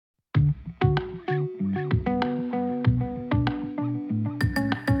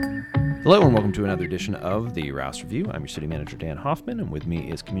Hello and welcome to another edition of the Rouse Review. I'm your city manager, Dan Hoffman, and with me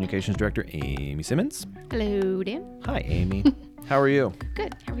is communications director, Amy Simmons. Hello, Dan. Hi, Amy. How are you?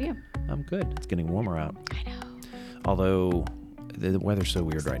 Good. How are you? I'm good. It's getting warmer out. I know. Although the weather's so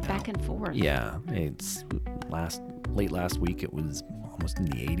weird right now. Back and forth. Yeah, it's late last week. It was almost in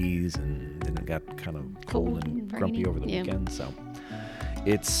the 80s, and then it got kind of cold and grumpy rainy. over the weekend. So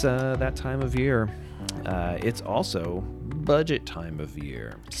it's that time of year. It's also budget time of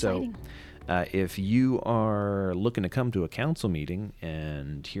year. Exciting. So if you are looking to come to a council meeting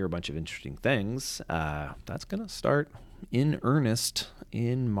and hear a bunch of interesting things, that's going to start in earnest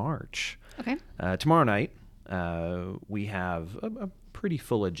in March. Okay. Tomorrow night, we have a pretty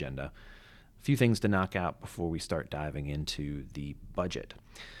full agenda. A few things to knock out before we start diving into the budget.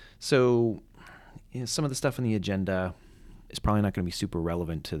 So some of the stuff on the agenda is probably not going to be super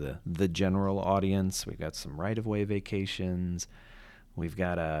relevant to the general audience. We've got some right-of-way vacations. We've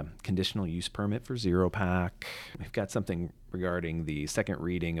got a conditional use permit for Zero Pack. We've got something regarding the second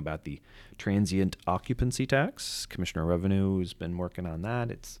reading about the transient occupancy tax. Commissioner of Revenue has been working on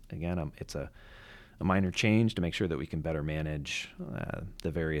that. It's a minor change to make sure that we can better manage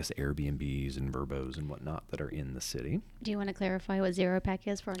the various Airbnbs and Verbos and whatnot that are in the city. Do you want to clarify what Zero Pack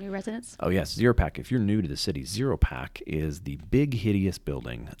is for our new residents? Oh, yes. Zero Pack. If you're new to the city, Zero Pack is the big, hideous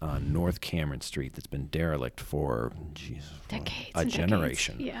building on North Cameron Street that's been derelict for a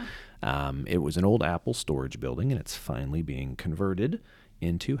generation. Yeah. It was an old Apple storage building, and it's finally being converted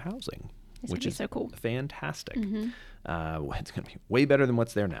into housing, which is so cool. Fantastic. Mm-hmm. It's going to be way better than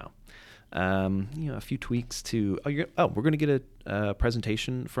what's there now. A few tweaks to. We're going to get a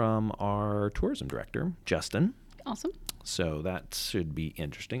presentation from our tourism director, Justin. Awesome. So that should be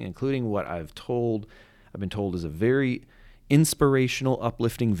interesting, including what I've been told is a very inspirational,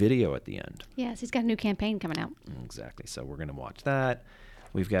 uplifting video at the end. Yes, he's got a new campaign coming out. Exactly. So we're going to watch that.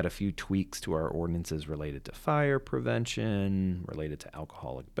 We've got a few tweaks to our ordinances related to fire prevention, related to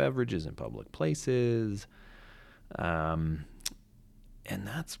alcoholic beverages in public places. And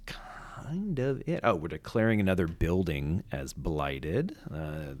that's kind of it. Oh, we're declaring another building as blighted.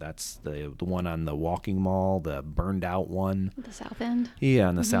 That's the one on the Walking Mall, the burned out one. At the south end? Yeah,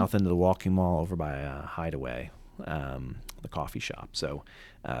 on the south end of the Walking Mall over by Hideaway, the coffee shop. So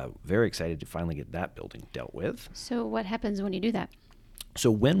very excited to finally get that building dealt with. So what happens when you do that?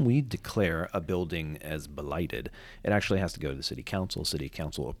 So when we declare a building as blighted, it actually has to go to the city council. City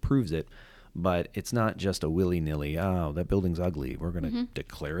council approves it. But it's not just a willy-nilly, that building's ugly, we're going to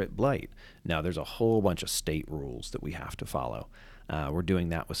declare it blight. Now, there's a whole bunch of state rules that we have to follow. We're doing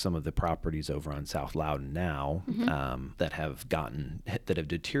that with some of the properties over on South Loudon now that have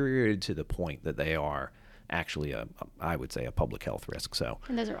deteriorated to the point that they are actually I would say a public health risk. So,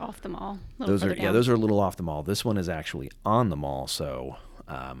 and those are off the mall. Those are a little off the mall. This one is actually on the mall, so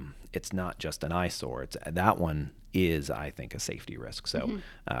it's not just an eyesore. That one is, I think, a safety risk. So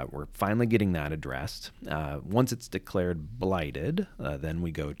we're finally getting that addressed. Once it's declared blighted, then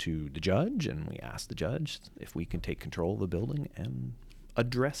we go to the judge and we ask the judge if we can take control of the building and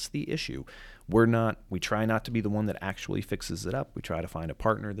address the issue. We try not to be the one that actually fixes it up. We try to find a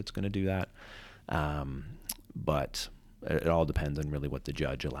partner that's going to do that. But it all depends on really what the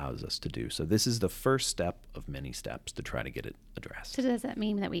judge allows us to do. So this is the first step of many steps to try to get it addressed. So does that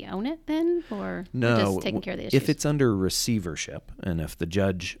mean that we own it then? Or no, we're just taking care of the issues? If it's under receivership and if the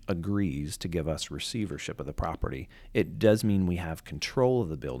judge agrees to give us receivership of the property, it does mean we have control of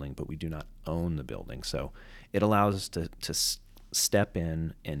the building, but we do not own the building. So it allows us to step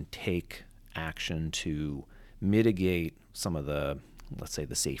in and take action to mitigate some of the, let's say,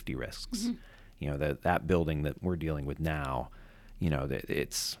 the safety risks. That building that we're dealing with now,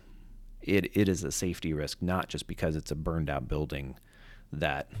 it is a safety risk, not just because it's a burned out building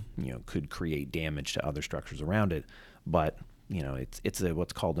that, could create damage to other structures around it, but, it's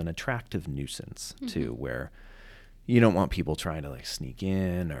what's called an attractive nuisance too, where you don't want people trying to sneak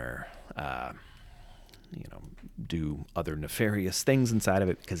in or, do other nefarious things inside of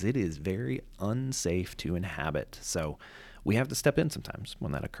it because it is very unsafe to inhabit. So we have to step in sometimes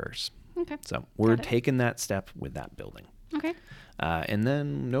when that occurs. Okay. So we're taking that step with that building. Okay. And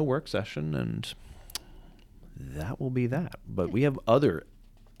then no work session, and that will be that. But we have other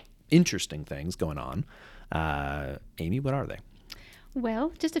interesting things going on. Amy, what are they?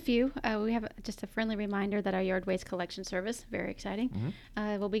 Well, just a few. We have just a friendly reminder that our yard waste collection service, very exciting,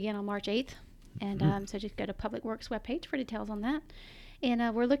 will begin on March 8th. And so just go to Public Works webpage for details on that.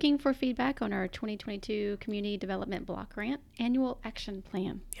 And we're looking for feedback on our 2022 Community Development Block Grant Annual Action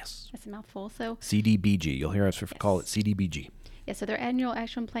Plan. Yes. That's a mouthful. So CDBG. You'll hear us call it CDBG. Yeah, so their annual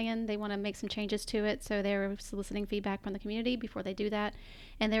action plan, they want to make some changes to it. So they're soliciting feedback from the community before they do that.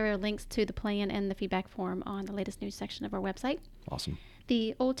 And there are links to the plan and the feedback form on the latest news section of our website. Awesome.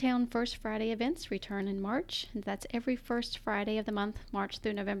 The Old Town First Friday events return in March. That's every first Friday of the month, March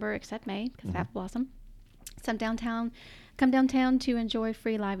through November, except May, because of Apple Blossom. Come downtown to enjoy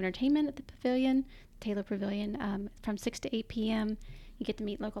free live entertainment at the Pavilion, Taylor Pavilion, from 6 to 8 p.m. You get to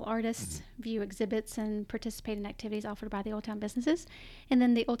meet local artists, view exhibits, and participate in activities offered by the Old Town businesses. And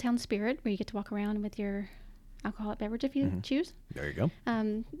then the Old Town Spirit, where you get to walk around with your alcoholic beverage if you choose. There you go.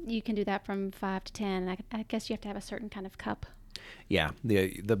 You can do that from 5 to 10. I guess you have to have a certain kind of cup. Yeah,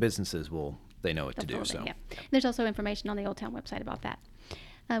 the businesses they know what to do. So Yeah. There's also information on the Old Town website about that.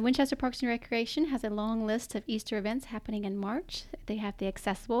 Winchester Parks and Recreation has a long list of Easter events happening in March. They have the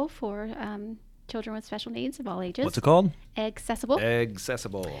Accessible for children with special needs of all ages. What's it called? Accessible.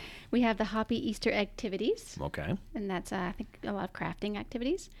 Accessible. We have the Hoppy Easter activities. Okay. And that's, I think, a lot of crafting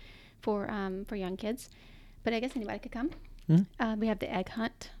activities for young kids. But I guess anybody could come. We have the egg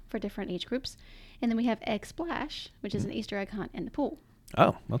hunt for different age groups. And then we have Egg Splash, which is an Easter egg hunt in the pool.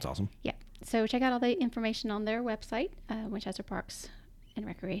 Oh, that's awesome. Yeah. So check out all the information on their website, Winchester Parks and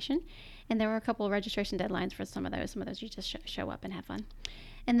Recreation. And there were a couple of registration deadlines for some of those. Some of those you just show up and have fun.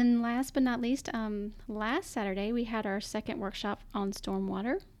 And then last but not least, last Saturday we had our second workshop on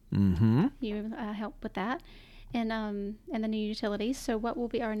stormwater. Mm-hmm. You helped with that. And the new utilities. So what will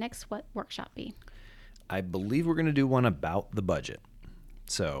be our next workshop be? I believe we're going to do one about the budget.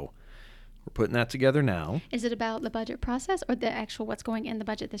 So we're putting that together now. Is it about the budget process or the actual what's going in the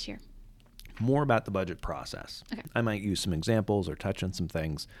budget this year? More about the budget process. Okay. I might use some examples or touch on some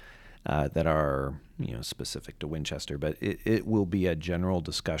things that are specific to Winchester, but it will be a general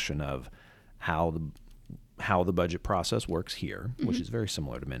discussion of how the budget process works here, which is very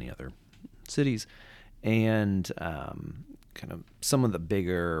similar to many other cities, and kind of some of the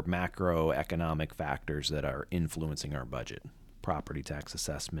bigger macroeconomic factors that are influencing our budget. Property tax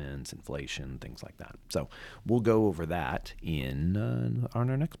assessments, inflation, things like that. So we'll go over that on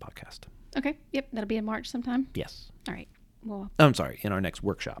our next podcast. Okay. Yep. That'll be in March sometime. Yes. All right. Well. I'm sorry. In our next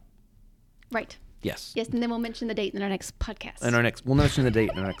workshop. Right. Yes. Yes, and then we'll mention the date in our next podcast. We'll mention the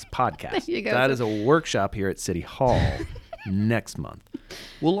date in our next podcast. There you go. That is a workshop here at City Hall next month.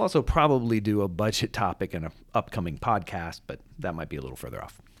 We'll also probably do a budget topic in an upcoming podcast, but that might be a little further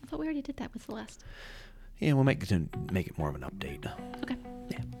off. I thought we already did that. What's the last? Yeah, we'll make it more of an update. Okay.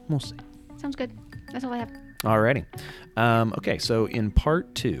 Yeah, we'll see. Sounds good. That's all I have. Alrighty. Okay, so in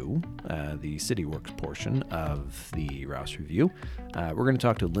part 2, the City Works portion of the Rouse Review, we're going to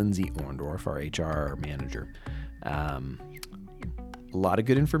talk to Lindsay Orndorff, our HR manager. A lot of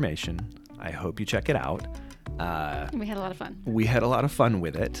good information. I hope you check it out. We had a lot of fun. We had a lot of fun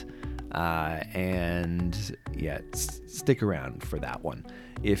with it. And yeah, stick around for that one.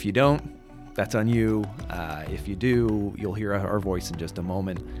 If you don't, that's on you. If you do, you'll hear our voice in just a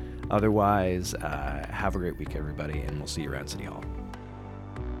moment. Otherwise, have a great week, everybody, and we'll see you around City Hall.